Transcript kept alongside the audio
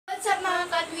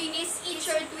katwinnys, it's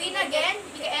your twin again,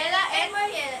 Micaella and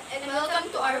Mariella, and welcome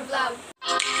to our vlog.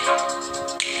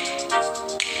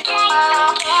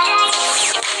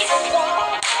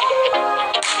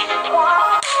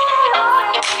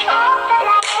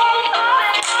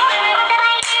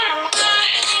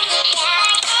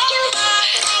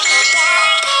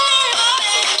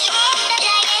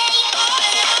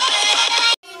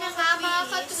 Mga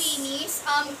katwinnys,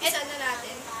 isa na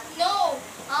natin. No!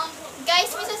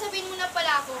 Guys, may sasabihin muna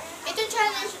pala ako. Itong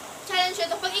challenge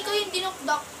ito, pag ikaw yung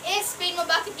dinukdok, explain mo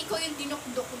bakit ikaw yung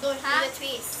dinukdok doon, ha? The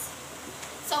twist.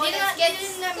 So, let's get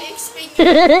na may explain yung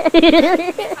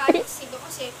mechanics ito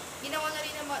kasi ginawa na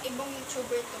rin ng mga ibang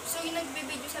YouTuber to. So, yung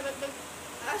nagbe-video sa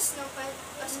nag-ask ng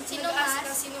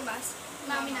Sinong Mas,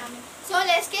 mami namin. So,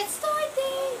 let's get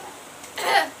started!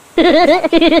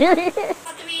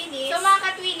 Katwinnys. So, mga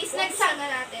katwinnys,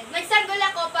 nagsanggol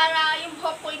ako para yung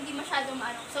buhok ko hindi masyado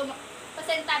maano. So,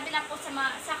 pasentabi lang po sa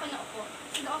ako na upo.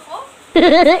 Sino ako?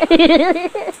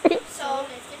 So,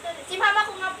 let's get started. Si mama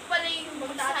ko nga po pala yung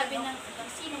magsasabi ng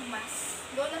Sinong Mas.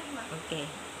 Go na, ma. Okay.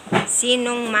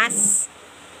 Sinong mas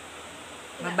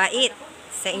mabait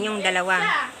sa inyong dalawa?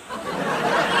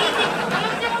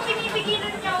 Ano mo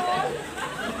pinipigilan niya, oh?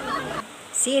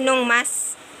 Sinong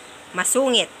mas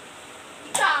masungit?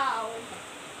 Ikaw.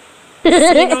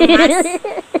 Sinong mas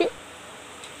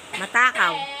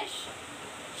matakaw?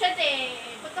 Siya din.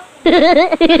 Ba't ako?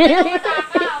 Ba't ako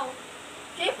matakaw?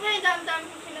 Siyempre, dami-dami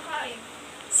kong pinakain.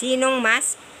 Sinong mas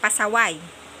pasaway?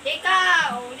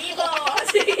 Ikaw, libo.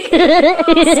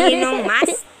 Sinong mas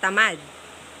tamad?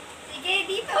 Sige,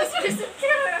 dito. Susunod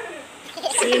ka.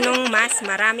 Sinong mas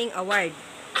maraming award?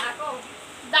 Ako.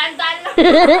 Dan-dan lang.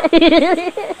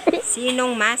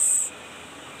 Sinong mas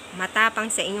matapang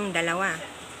sa inyong dalawa?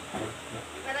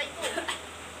 Aray ko.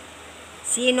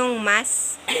 Sinong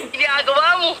mas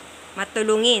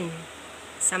matulungin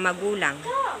sa magulang?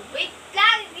 Ikaw. Wait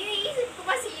lang. Iniisip ko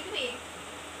pa sino eh.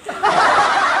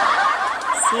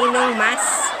 Sinong mas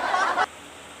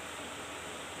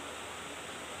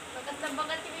Bagat na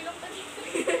bagat yung ilong ko dito.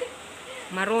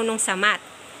 marunong sa math?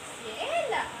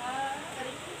 Siela.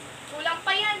 Kulang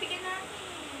pa yan. Bigyan natin.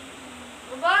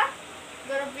 Diba?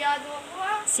 Garabyado ako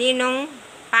ah. Sinong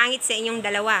pangit sa inyong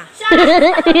dalawa? Siya!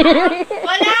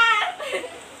 Wala!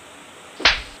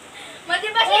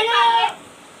 Madiba siya pangit?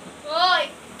 Hoy!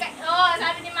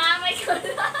 Sabi ni mama ikaw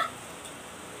na.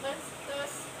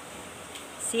 Bastos.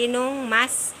 Sinong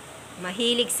mas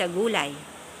mahilig sa gulay?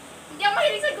 Hindi ako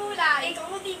mahilig sa gulay. Ikaw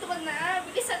mo dito ka na.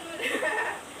 Bilisan mo na.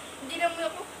 Hindi na mo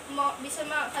ako. Bisa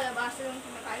makalabasa lang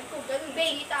kumakain ko. Ganun.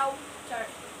 Bitaw. Char.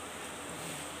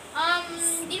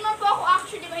 Hindi naman po ako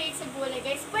actually mahilig sa gulay,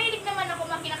 guys. Mahilig naman ako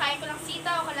makinakain ko lang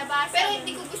sitaw, kalabasa. Pero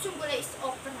hindi ko gustong gulay is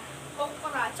okra.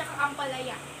 Okra, tsaka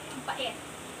ampalaya. Ang pait.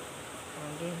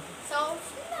 Okay. So,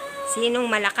 Sinong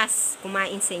malakas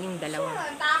kumain sa inyong dalawa?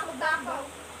 Takot.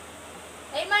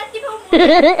 Ay, mati ba mo?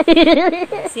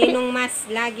 Sinong mas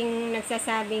laging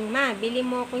nagsasabing, ma, bili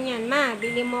mo ko niyan, ma,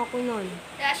 bili mo ko nun?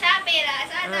 Pera,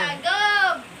 sana, Ah. go!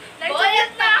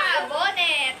 Bonet na!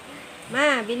 Bonet!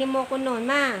 Ma, bili mo ko nun,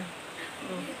 ma.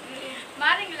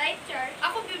 Maring light chart.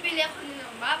 Ako bibili ako nun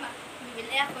ng mama.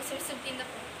 Bibili ako, susubtin na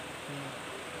po.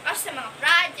 Kasi sa mga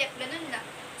project, ganun lang.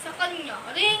 Sa kanya,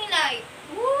 ring light.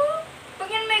 Woo! Pag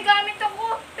yan may gamit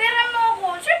ako, pera mo ako.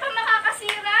 Sure pa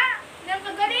makakasira. Nang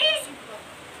kagaling.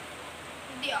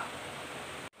 Hindi ah.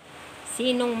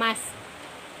 Sinong mas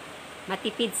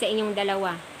matipid sa inyong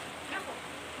dalawa? Ako.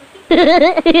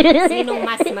 Sinong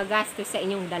mas magastos sa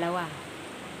inyong dalawa?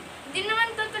 Hindi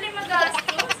naman tutuloy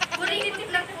magastos. Kuripit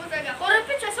lang po talaga.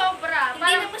 Kuripit siya sobra.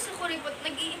 Hindi naman sa kuripot.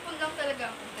 Nag-iipon lang talaga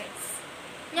ako, guys.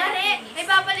 Nyari, may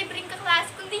papalibring ka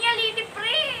klase. Kung di niya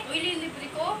lilibre. Uy, lilibre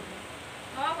ko?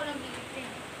 Ako nang lilibre.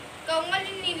 Ikaw nga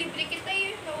nilibre kita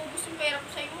eh. Naubos yung pera ko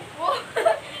sa'yo. Oh.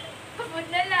 Kapag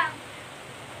na lang.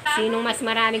 Sinong mas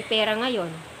maraming pera ngayon?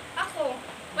 Ako.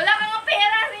 Wala kang nga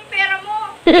pera. Ano yung pera mo?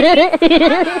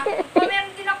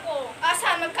 Meron din ako.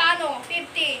 Asa, magkano?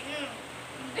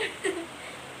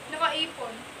 50.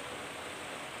 Nakaipon.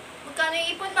 Magkano yung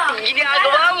ipon mo?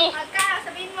 Ginagawa mo. Magkano?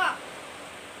 Sabihin mo.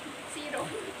 0.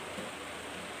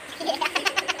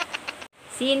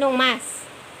 Sinong mas?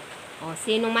 O,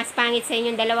 sinong mas pangit sa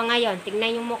inyong dalawa ngayon?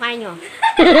 Tignan yung mukha nyo.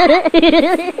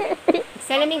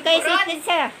 Magsalamin kayo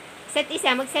sa isa't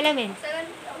isa. Magsalamin.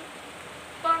 Salamin daw.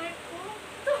 Pangit ko.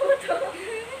 Toto.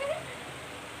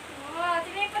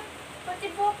 Tinay pati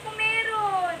buhok ko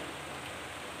meron.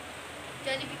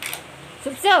 Jollibee.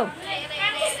 Subsob!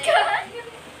 Pangit ka.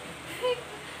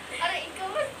 Aray, ikaw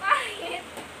mas pangit.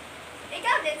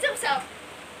 Ikaw din, sub-sub.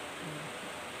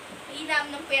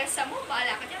 Hinam ng persa mo,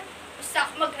 bahala ka dyan.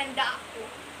 Basta maganda ako.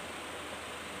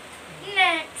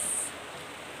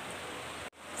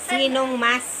 Sinong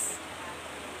mas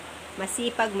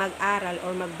masipag mag-aral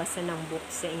or magbasa ng book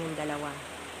sa inyong dalawa?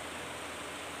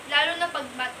 Lalo na pag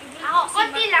math. Ako,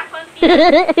 konti lang.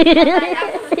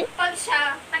 Pag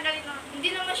siya, tanggalin mo.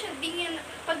 Hindi naman siya,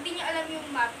 pag di niya alam yung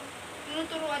math,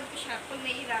 tinuturuan ko siya pag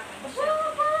nahihirapan siya.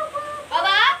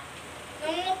 Baba!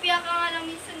 Nangungupya ka nga lang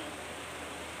minsan.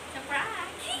 Sa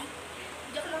prank.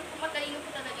 Joke lang po, matalino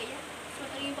po talaga yan. So,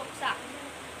 matalino pa po sa akin.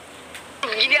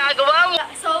 Ginagawa mo!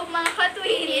 So, mga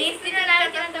katwinnys, dito na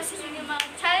natin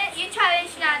yung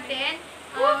challenge natin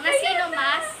na Sinong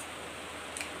Mas.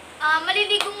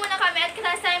 Maliligo muna kami at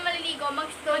katapos tayo maliligo,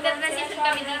 mag-transition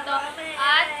kami dito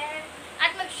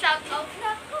at mag-shoutout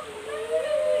na kami.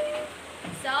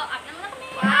 So, up na muna kami.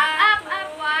 Up,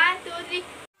 1, 2, 3.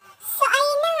 So,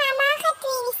 ayun na nga mga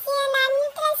katwinnys, yun namin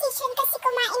yung transition kasi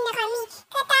kumain na kami.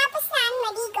 Katapos namin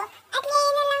maligo. At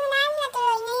ngayon na lang namin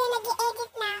natuloy. Ngayon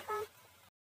nag-i-edit na ako.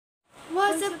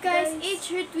 What's up guys?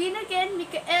 It's your twin again,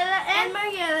 Micaella and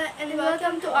Mariella, and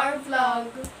welcome to our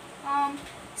vlog.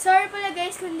 Sorry pala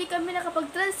guys kung hindi kami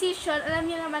nakapag-transition.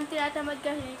 Alam niyo naman tinatamad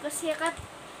kami kasi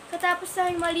katapos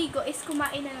namin maligo is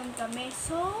kumain na lang kami.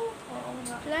 So,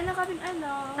 wala na kami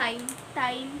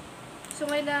time. So,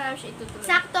 ngayon na lang siya itutuloy.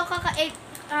 Sakto,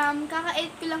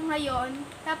 kaka-edit ko lang ngayon.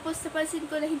 Tapos,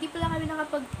 napansin ko na hindi pala kami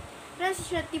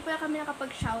nakapag-transition at hindi pala kami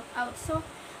nakapag-shoutout. So,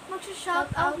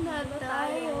 mag-shoutout na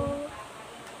tayo.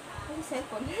 Ano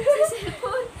cellphone? Sa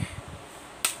cellphone?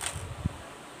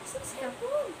 Sa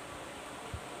cellphone?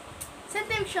 Saan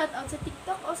tayo shoutout? Sa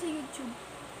TikTok o sa YouTube?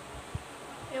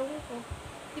 Ewan ko.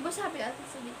 Di ba sabi natin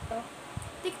sa TikTok?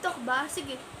 TikTok ba?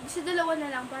 Sige, sa dalawa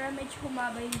na lang para medyo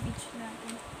humaba yung video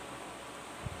natin.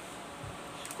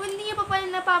 Kung hindi niyo pa pala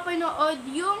napapanood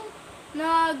yung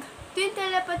Twin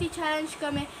Telepathy Challenge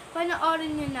kami,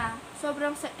 panoorin nyo na.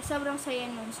 Sobrang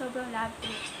saya nun. Sobrang love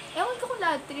trip. Ewan ko kung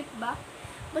love trip ba?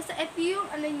 Basta ito yung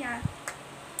niya.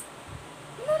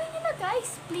 Panoorin nyo na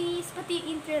guys, please. Pati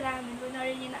intro namin.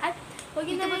 Panoorin nyo na. At huwag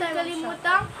nyo na rin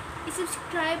kalimutang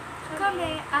i-subscribe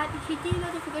kami at hit yung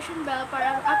notification bell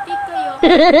para update kayo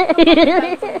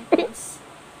kapag videos.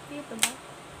 Dito ba?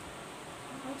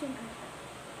 Dyan ata.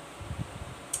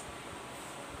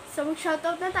 So,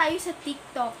 mag-shoutout na tayo sa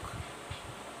TikTok.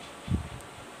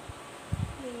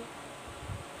 Wait.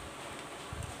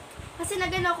 Kasi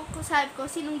nagano ako sabi ko,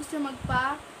 sinong gusto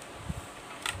magpa-shoutout?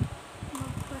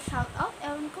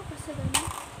 Ewan ko, basta gano'n.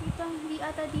 Dito, hindi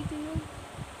ata dito yun.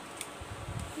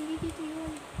 Hindi dito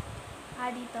yun.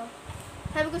 Dito.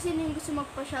 Sabi ko, sino yung gusto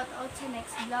magpa-shoutout sa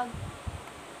next vlog.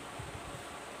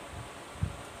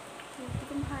 Hindi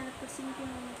ko mahanap kasi hindi ko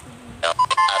mahanap.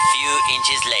 A few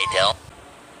inches later.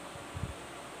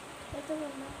 Ito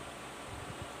wala.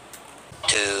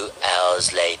 2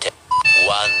 hours later. 1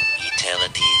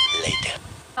 eternity later.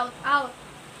 Out.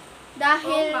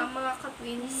 Dahil, mga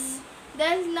katwins.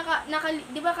 dahil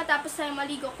di ba katapos tayo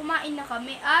maligo, kumain na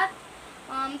kami at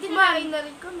Kumain na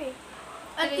rin kami.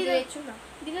 At Diretso na.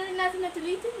 Di na rin natin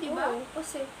natuloy ito, di ba? Oo,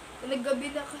 kasi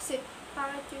naggabi na kasi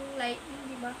pangat yung lightning,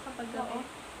 di ba, kapag gabi.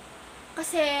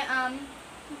 Kasi,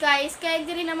 guys, kaya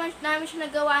hindi rin naman namin siya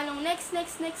nagawa nung next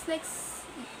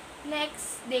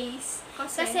days.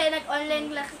 Kasi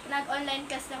nag-online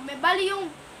class na kami. Bali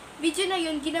yung video na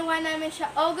yun, ginawa namin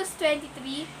siya August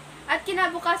 23. At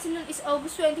kinabukasan nun is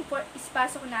August 24 is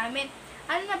pasok namin.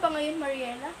 Ano na ba ngayon,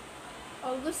 Mariella?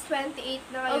 August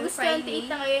 28 na ngayon, August Friday. 28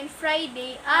 na ngayon,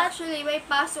 Friday. At Actually, may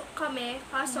pasok kami.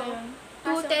 Pasok. Ngayon.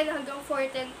 2:10 hanggang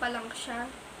 4:10 pa lang siya.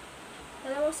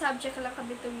 Dalawang subject lang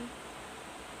kami tuloy.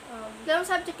 dalawang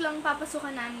subject lang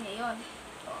papasukan namin ngayon.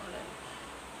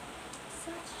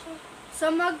 So,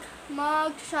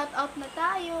 mag-shoutout na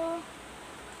tayo.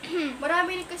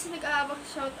 Marami rin kasi nag-aabang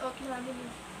shoutout namin.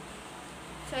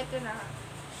 So, ito na.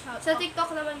 Sa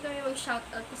TikTok naman kami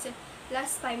mag-shoutout kasi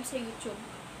last time sa YouTube.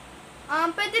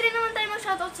 Pwede rin naman tayo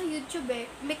mag-shoutout sa YouTube eh.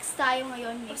 Mix tayo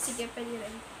ngayon. Oh, sige, pwede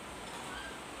rin.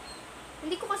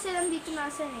 Hindi ko kasi alam dito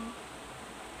nasan eh.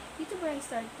 Dito ba yung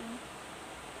starting?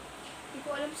 Hindi ko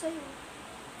alam sa'yo.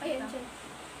 Ayan, dyan.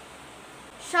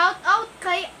 Shoutout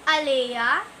kay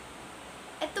Alea.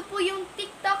 Ito po yung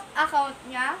TikTok account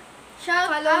niya.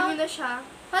 Follow nyo na siya.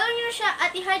 Follow nyo na siya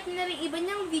at i-heart nyo na rin iba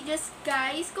niyang videos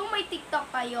guys kung may TikTok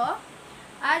kayo.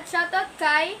 At shoutout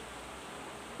kay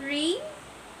Rain.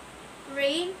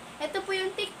 Ito po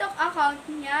yung TikTok account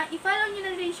niya. I-follow nyo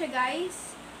na rin siya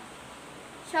guys.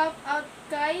 Shoutout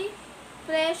kay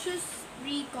Precious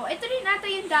Rico. Ito rin ata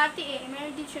yung dati eh.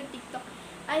 Meron din siya TikTok.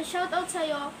 Ay, shoutout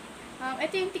sa'yo.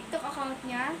 Ito yung TikTok account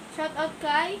niya. Shoutout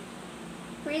kay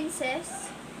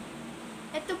Princess.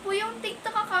 Ito po yung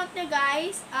TikTok account niya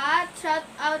guys. At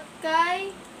shoutout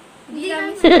kay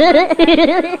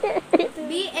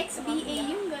BXBA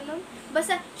yung gano'n.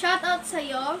 Basta, shoutout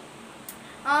sa'yo.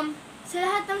 Sa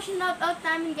lahat ng shoutout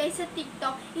namin guys sa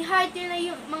TikTok, i-heart nyo na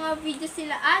yung mga videos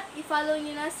nila at i-follow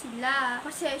nyo na sila.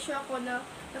 Kasi sure ako na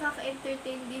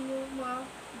nakaka-entertain din yung mga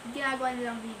ginagawa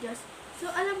nilang videos. So,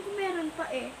 alam ko meron pa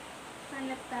eh.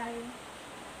 Hanap tayo.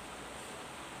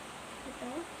 Ito.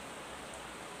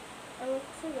 Ewan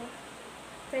ko sa'yo.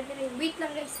 Pwede rin. Wait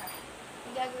lang guys ha.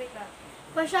 Gagawin lang.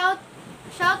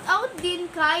 Shoutout din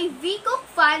kay Vico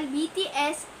Fan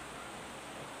BTS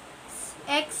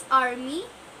X Army.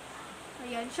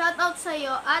 Ayan, shoutout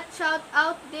sa'yo. At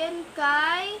shoutout din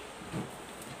kay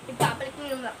Nagpapalit mo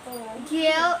yung ko.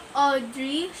 Jill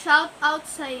Audrey. Shoutout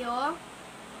sa'yo.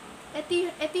 Ito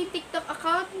yung TikTok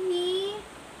account ni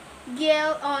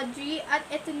Jill Audrey. At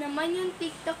ito naman yung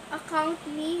TikTok account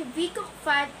ni Vico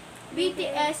Fat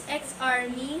BTS X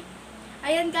Army.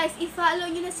 Ayan guys, i-follow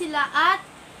nyo na sila at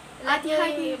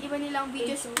i-hype yung iba nilang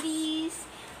videos, please.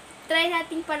 Try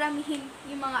nating paramihin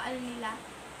yung mga ano nila.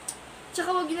 Tsaka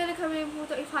wag nyo na kami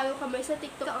puto i-follow kami sa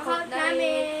TikTok account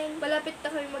namin. Malapit na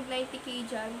kami mag 90k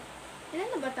dyan. Ilan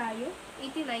na ba tayo?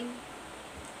 89.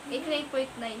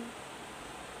 89.9.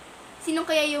 Sino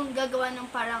kaya yung gagawa ng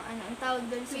parang ano, ang tawag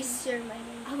doon? Twist your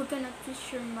mind. Huwag ka na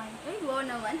twist your mind. Ay, wow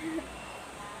naman.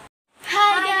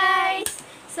 Hi guys!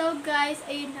 So guys,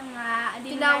 ayun na nga.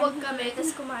 Tinawag kami,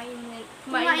 tapos kumain na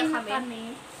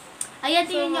kami. Ayan,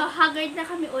 tingnan nyo, haggard na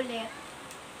kami ulit.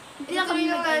 Ilang kami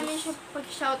na namin siya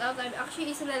pag-shoutout namin. Actually,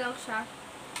 isa na lang siya.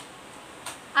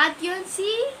 At yun si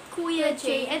Kuya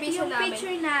Jay. Ito Bisa yung namin.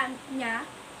 picture niya.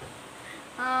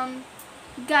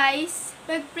 Guys,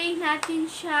 pag-pray natin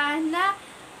siya na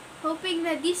hoping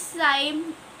na this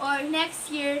time or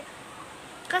next year,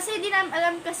 kasi di namin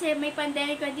alam kasi may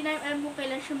pandemic, di namin alam kung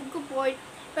kailan siya mag-board.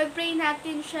 Pag-pray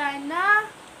natin siya na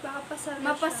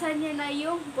mapasa niya na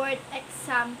yung board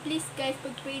exam. Please guys,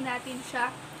 pag-pray natin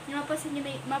siya na mapasa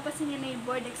niya na yung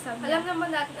board exam niya. Alam naman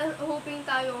natin, hoping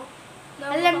tayo.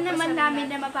 Na Alam naman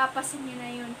namin natin. na mapapasa niya na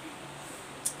yun.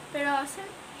 Pero,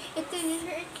 Ito yung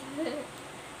hurt.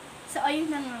 so,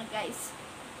 ayun na nga guys.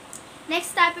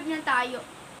 Next topic na tayo.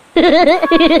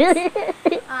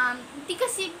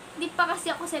 Di pa kasi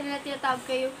ako sana na tinatawag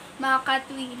kayo mga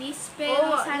katwinnys.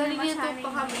 Pero sana nalilito masanay pa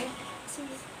na. kami.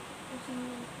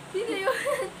 Sino yun?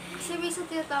 Kasi minsan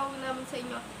tinatawag namin sa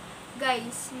inyo,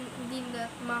 guys, hindi na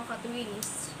mga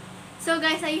katwinnys. So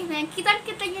guys, ayun na.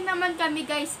 Kita-kita nyo naman kami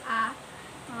guys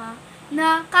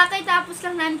na kakatapos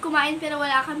lang namin kumain pero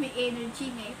wala kami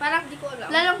energy eh. Parang Hindi ko alam.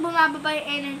 lalong bumababa yung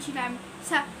energy namin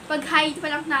sa pag-high pa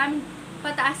lang namin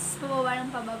pataas, pababa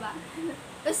ng pababa.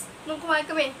 Tapos, nung kumain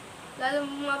kami, lalong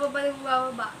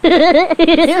bumababa.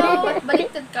 So,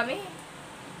 Baliktad kami.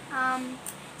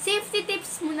 Safety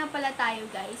tips muna pala tayo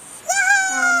guys.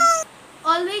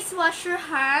 Always wash your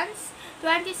hands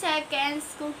 20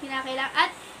 seconds kung kinakailangan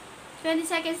at 20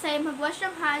 seconds tayo mag-wash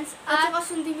ng hands At at saka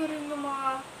sundin nyo rin yung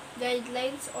mga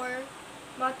guidelines or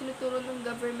mga tinuturo ng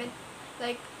government,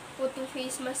 like putting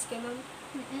face mask, ganun.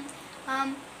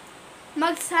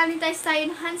 mag-sanitize tayo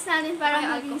ng hands natin para May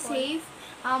maging alcohol. safe.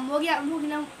 Wag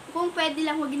na, kung pwede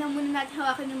lang, wag na muna natin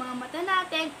hawakan yung mga mata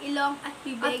natin, ilong at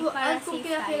bibig para At kung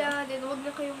safe tayo. kailangan din, huwag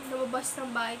na kayong lumabas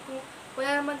ng bahay. Kung wala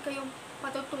naman kayong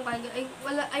patutungan,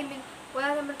 wala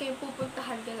naman kayong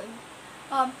pupuntahan, ganun.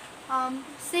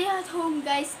 Stay at home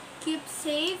guys. Keep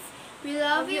safe. We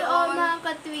love you all mga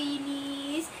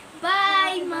katwinnys.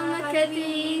 Bye mga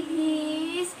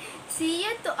katwinnys. See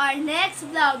you to our next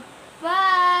vlog.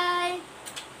 Bye!